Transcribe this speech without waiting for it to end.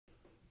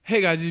Hey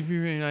guys, it's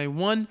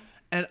Fury91,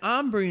 and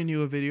I'm bringing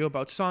you a video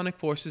about Sonic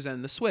Forces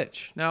and the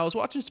Switch. Now, I was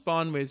watching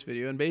Spawnwave's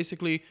video, and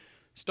basically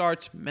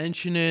starts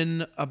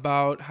mentioning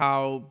about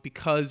how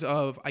because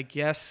of, I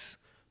guess,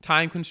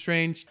 time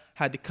constraints,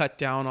 had to cut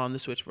down on the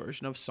Switch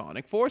version of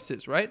Sonic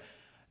Forces, right?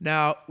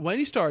 Now, when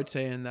he started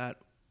saying that,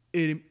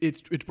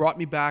 it brought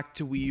me back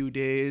to Wii U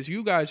days.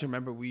 You guys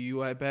remember Wii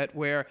U, I bet,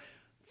 where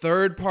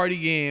third-party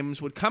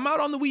games would come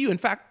out on the Wii U. In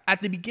fact,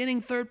 at the beginning,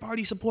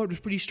 third-party support was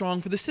pretty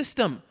strong for the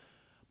system.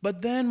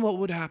 But then what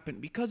would happen?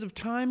 Because of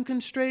time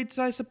constraints,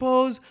 I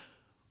suppose,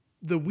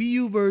 the Wii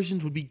U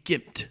versions would be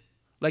gimped.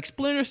 Like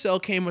Splinter Cell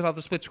came without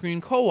the split-screen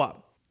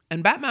co-op.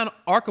 And Batman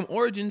Arkham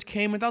Origins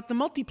came without the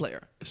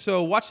multiplayer.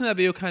 So watching that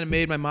video kind of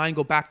made my mind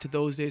go back to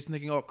those days and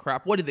thinking, oh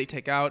crap, what did they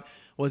take out?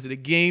 Was it a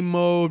game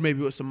mode?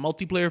 Maybe it was some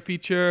multiplayer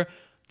feature?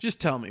 Just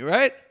tell me,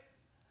 right?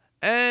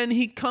 And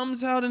he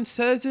comes out and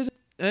says it,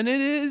 and it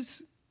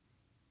is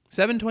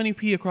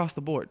 720p across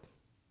the board.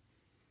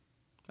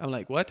 I'm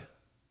like, what?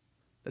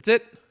 That's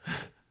it?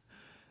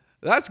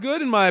 That's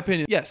good in my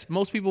opinion. Yes,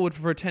 most people would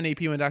prefer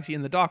 1080p when it's actually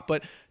in the dock,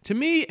 but to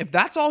me, if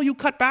that's all you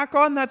cut back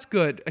on, that's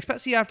good,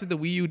 especially after the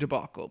Wii U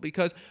debacle,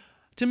 because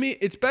to me,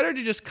 it's better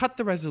to just cut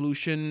the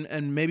resolution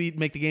and maybe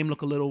make the game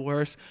look a little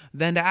worse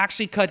than to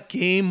actually cut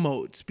game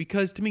modes,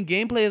 because to me,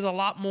 gameplay is a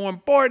lot more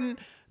important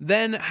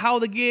than how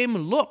the game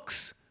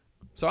looks.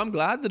 So I'm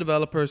glad the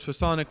developers for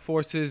Sonic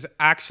Forces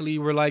actually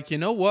were like, you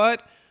know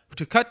what?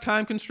 To cut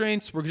time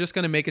constraints, we're just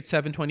going to make it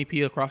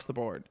 720p across the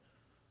board.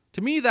 To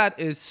me, that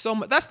is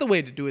that's the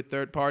way to do it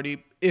third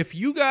party. If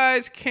you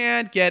guys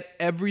can't get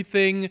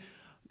everything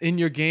in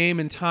your game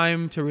in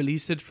time to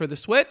release it for the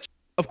Switch,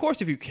 of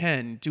course, if you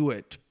can, do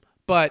it.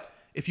 But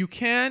if you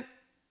can't,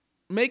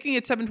 making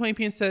it 720p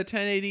instead of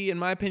 1080, in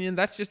my opinion,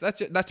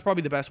 that's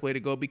probably the best way to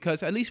go,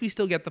 because at least we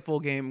still get the full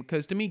game.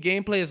 Because to me,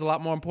 gameplay is a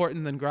lot more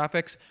important than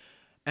graphics.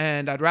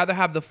 And I'd rather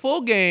have the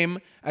full game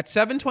at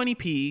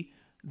 720p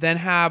than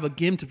have a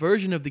gimped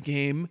version of the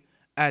game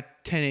at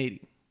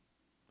 1080.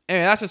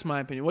 Anyway, that's just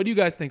my opinion. What do you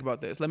guys think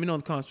about this? Let me know in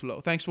the comments below.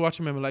 Thanks for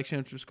watching. Remember, like, share,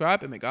 and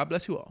subscribe, and may God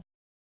bless you all.